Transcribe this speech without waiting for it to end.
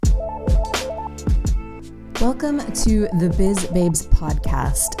Welcome to the Biz Babes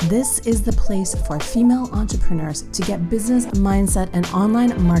podcast. This is the place for female entrepreneurs to get business mindset and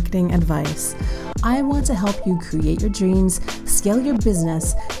online marketing advice. I want to help you create your dreams, scale your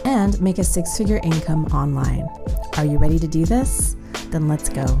business, and make a six-figure income online. Are you ready to do this? Then let's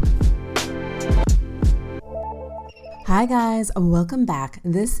go. Hi guys, welcome back.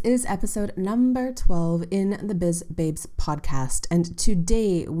 This is episode number 12 in the Biz Babes podcast, and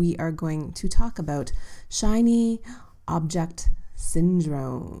today we are going to talk about shiny object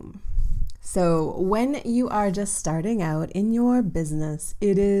syndrome. So when you are just starting out in your business,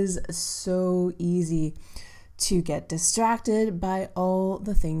 it is so easy to get distracted by all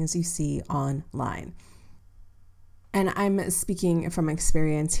the things you see online. And I'm speaking from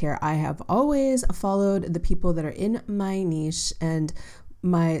experience here. I have always followed the people that are in my niche and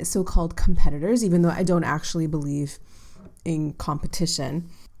my so-called competitors, even though I don't actually believe in competition.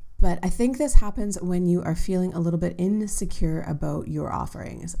 But I think this happens when you are feeling a little bit insecure about your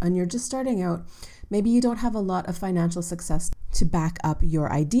offerings and you're just starting out. Maybe you don't have a lot of financial success to back up your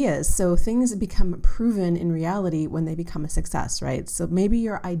ideas. So things become proven in reality when they become a success, right? So maybe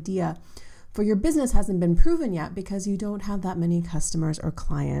your idea for your business hasn't been proven yet because you don't have that many customers or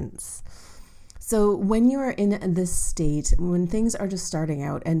clients. So when you're in this state, when things are just starting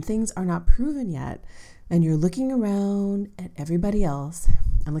out and things are not proven yet, and you're looking around at everybody else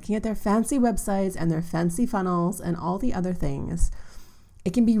and looking at their fancy websites and their fancy funnels and all the other things,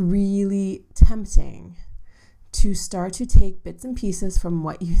 it can be really tempting to start to take bits and pieces from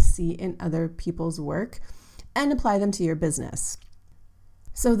what you see in other people's work and apply them to your business.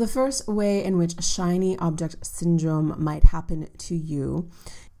 So the first way in which shiny object syndrome might happen to you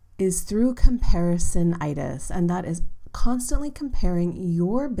is through comparisonitis, and that is constantly comparing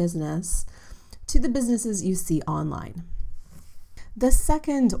your business to the businesses you see online. The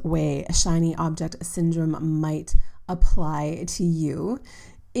second way shiny object syndrome might apply to you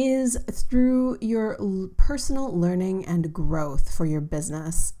is through your personal learning and growth for your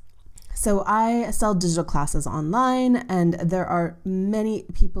business. So I sell digital classes online, and there are many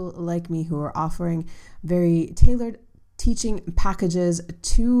people like me who are offering very tailored teaching packages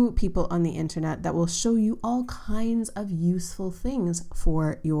to people on the internet that will show you all kinds of useful things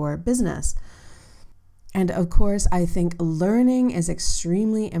for your business. And of course, I think learning is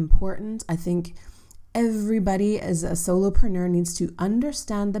extremely important. I think everybody as a solopreneur needs to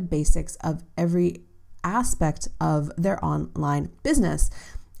understand the basics of every aspect of their online business.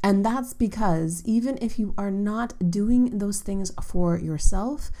 And that's because even if you are not doing those things for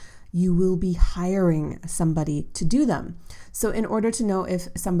yourself, you will be hiring somebody to do them. So in order to know if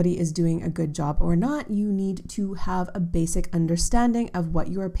somebody is doing a good job or not, you need to have a basic understanding of what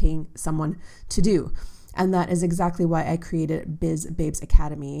you are paying someone to do. And that is exactly why I created Biz Babes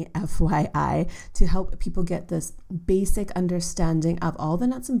Academy, FYI, to help people get this basic understanding of all the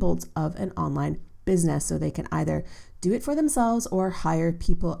nuts and bolts of an online business so they can either do it for themselves or hire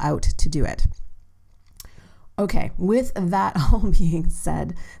people out to do it. Okay, with that all being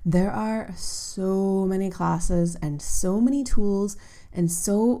said, there are so many classes and so many tools and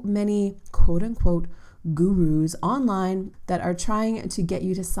so many quote unquote gurus online that are trying to get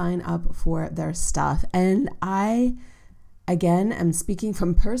you to sign up for their stuff. And I, again, am speaking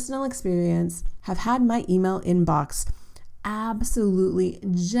from personal experience, have had my email inbox absolutely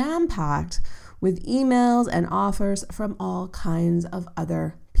jam-packed with emails and offers from all kinds of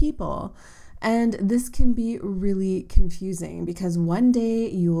other people. And this can be really confusing because one day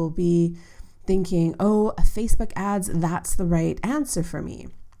you will be thinking, oh, Facebook ads, that's the right answer for me.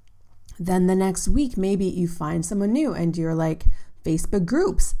 Then the next week, maybe you find someone new and you're like, Facebook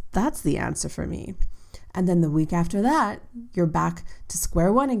groups, that's the answer for me. And then the week after that, you're back to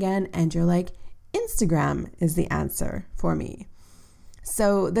square one again and you're like, Instagram is the answer for me.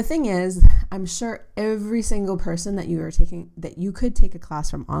 So the thing is, I'm sure every single person that you could take a class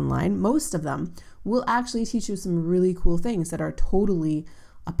from online, most of them will actually teach you some really cool things that are totally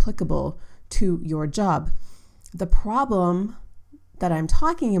applicable to your job. The problem that I'm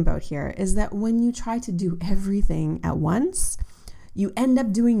talking about here is that when you try to do everything at once, you end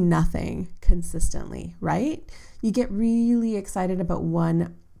up doing nothing consistently, right? You get really excited about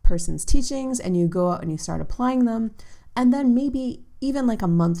one person's teachings and you go out and you start applying them. And then maybe even like a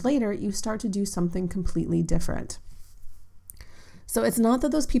month later, you start to do something completely different. So it's not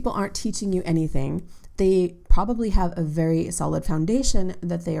that those people aren't teaching you anything. They probably have a very solid foundation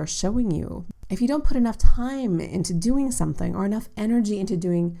that they are showing you. If you don't put enough time into doing something or enough energy into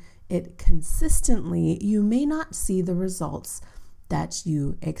doing it consistently, you may not see the results that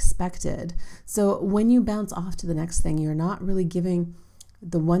you expected. So when you bounce off to the next thing, you're not really giving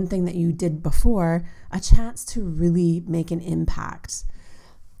the one thing that you did before, a chance to really make an impact.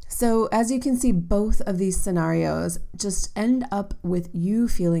 So as you can see, both of these scenarios just end up with you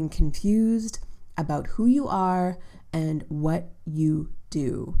feeling confused about who you are and what you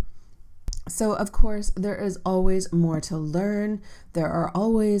do. So of course, there is always more to learn. There are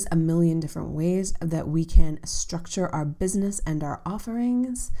always a million different ways that we can structure our business and our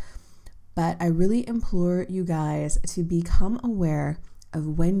offerings. But I really implore you guys to become aware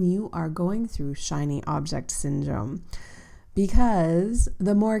of when you are going through shiny object syndrome, because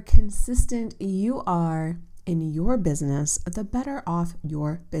the more consistent you are in your business, the better off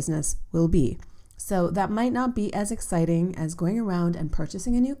your business will be. So that might not be as exciting as going around and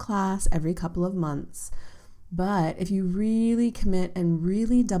purchasing a new class every couple of months. But if you really commit and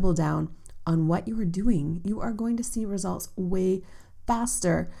really double down on what you are doing, you are going to see results way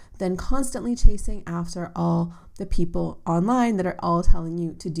faster than constantly chasing after all the people online that are all telling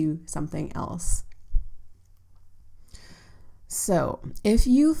you to do something else. So if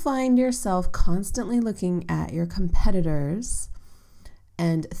you find yourself constantly looking at your competitors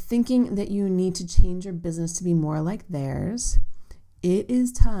and thinking that you need to change your business to be more like theirs, it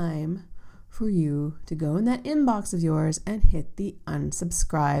is time for you to go in that inbox of yours and hit the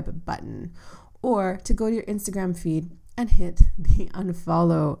unsubscribe button, or to go to your Instagram feed and hit the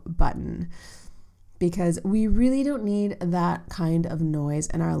unfollow button, because we really don't need that kind of noise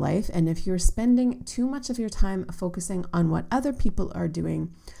in our life. And if you're spending too much of your time focusing on what other people are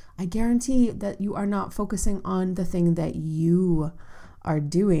doing, I guarantee that you are not focusing on the thing that you are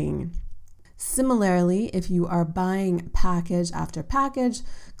doing. Similarly, if you are buying package after package,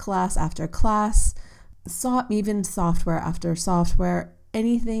 class after class, even software after software,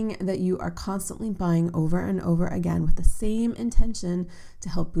 anything that you are constantly buying over and over again with the same intention to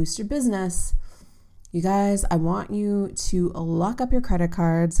help boost your business, you guys, I want you to lock up your credit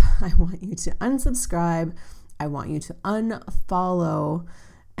cards. I want you to unsubscribe. I want you to unfollow.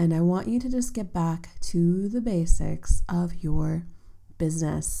 And I want you to just get back to the basics of your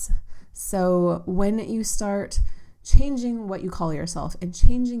business. So when you start changing what you call yourself and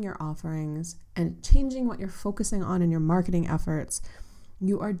changing your offerings and changing what you're focusing on in your marketing efforts,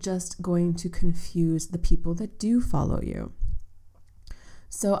 you are just going to confuse the people that do follow you.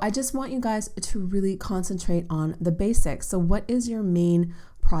 So I just want you guys to really concentrate on the basics. So what is your main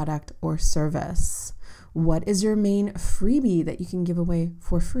product or service? What is your main freebie that you can give away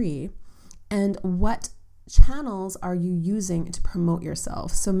for free? And what channels are you using to promote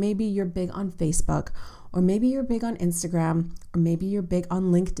yourself? So maybe you're big on Facebook, or maybe you're big on Instagram, or maybe you're big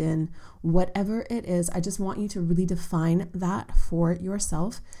on LinkedIn. Whatever it is, I just want you to really define that for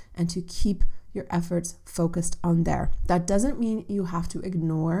yourself and to keep your efforts focused on there. That doesn't mean you have to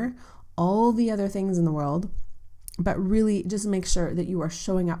ignore all the other things in the world, but really just make sure that you are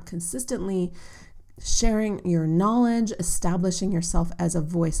showing up consistently, sharing your knowledge, establishing yourself as a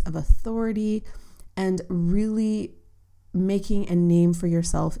voice of authority, and really making a name for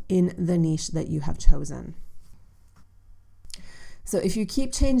yourself in the niche that you have chosen. So if you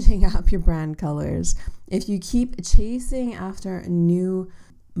keep changing up your brand colors, if you keep chasing after new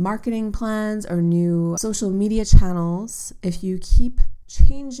marketing plans or new social media channels, if you keep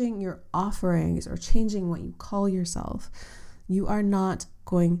changing your offerings or changing what you call yourself, you are not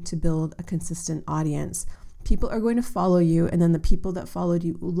going to build a consistent audience. People are going to follow you, and then the people that followed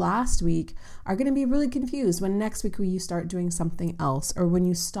you last week are going to be really confused when next week you start doing something else, or when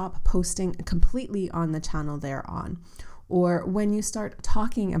you stop posting completely on the channel they're on, or when you start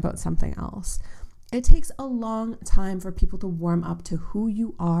talking about something else. It takes a long time for people to warm up to who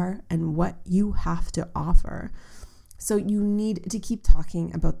you are and what you have to offer. So you need to keep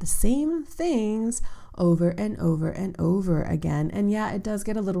talking about the same things over and over and over again. And yeah, it does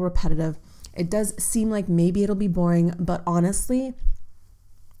get a little repetitive. It does seem like maybe it'll be boring, but honestly,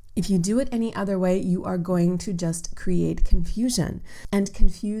 if you do it any other way, you are going to just create confusion. And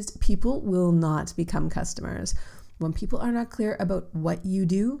confused people will not become customers. When people are not clear about what you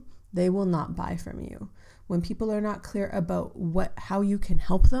do, they will not buy from you. When people are not clear about how you can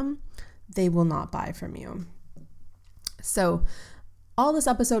help them, they will not buy from you. So all this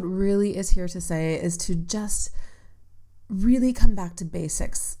episode really is here to say is to just really come back to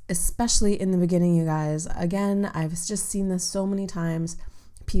basics, especially in the beginning, you guys. Again, I've just seen this so many times.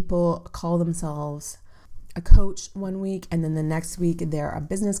 People call themselves a coach one week, and then the next week they're a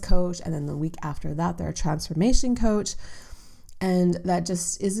business coach, and then the week after that they're a transformation coach. And that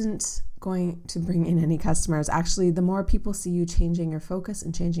just isn't going to bring in any customers. Actually, the more people see you changing your focus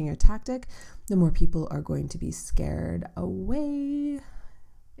and changing your tactic, the more people are going to be scared away.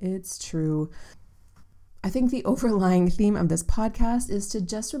 It's true. I think the overlying theme of this podcast is to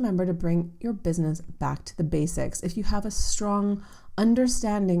just remember to bring your business back to the basics. If you have a strong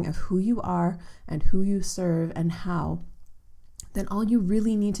understanding of who you are and who you serve and how, then all you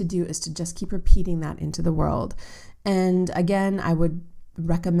really need to do is to just keep repeating that into the world. And again, I would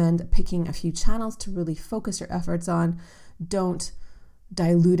recommend picking a few channels to really focus your efforts on. Don't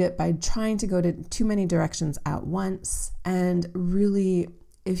dilute it by trying to go to too many directions at once. And really,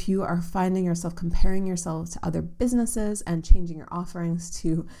 if you are finding yourself comparing yourself to other businesses and changing your offerings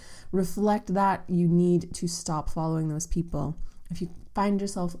to reflect that, you need to stop following those people. If you find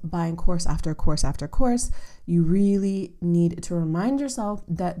yourself buying course after course after course, you really need to remind yourself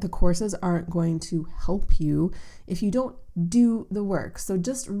that the courses aren't going to help you if you don't do the work. So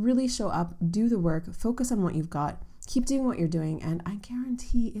just really show up, do the work, focus on what you've got, keep doing what you're doing, and I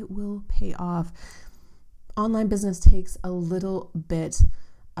guarantee it will pay off. Online business takes a little bit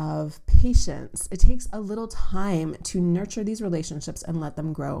of patience. It takes a little time to nurture these relationships and let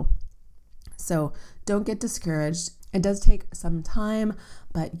them grow. So don't get discouraged. It does take some time,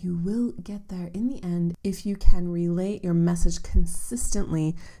 but you will get there in the end. If you can relay your message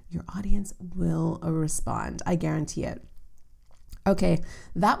consistently, your audience will respond. I guarantee it. Okay,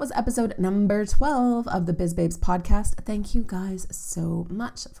 that was episode number 12 of the Biz Babes podcast. Thank you guys so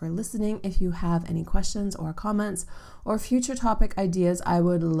much for listening. If you have any questions or comments or future topic ideas, I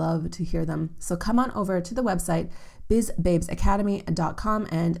would love to hear them. So come on over to the website, bizbabesacademy.com,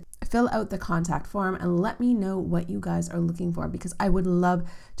 and fill out the contact form and let me know what you guys are looking for, because I would love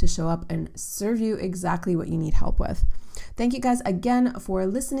to show up and serve you exactly what you need help with. Thank you guys again for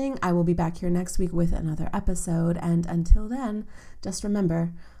listening. I will be back here next week with another episode. And until then, just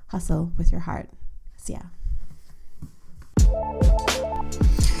remember, hustle with your heart. See ya.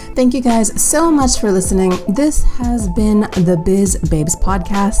 Thank you guys so much for listening. This has been the Biz Babes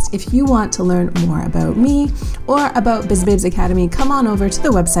podcast. If you want to learn more about me or about Biz Babes Academy, come on over to the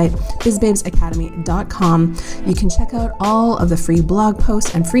website, bizbabesacademy.com. You can check out all of the free blog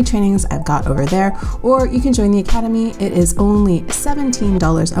posts and free trainings I've got over there, or you can join the Academy. It is only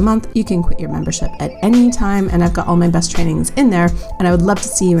 $17 a month. You can quit your membership at any time, and I've got all my best trainings in there, and I would love to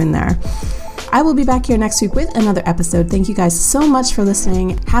see you in there. I will be back here next week with another episode. Thank you guys so much for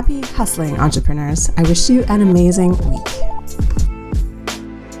listening. Happy hustling, entrepreneurs. I wish you an amazing week.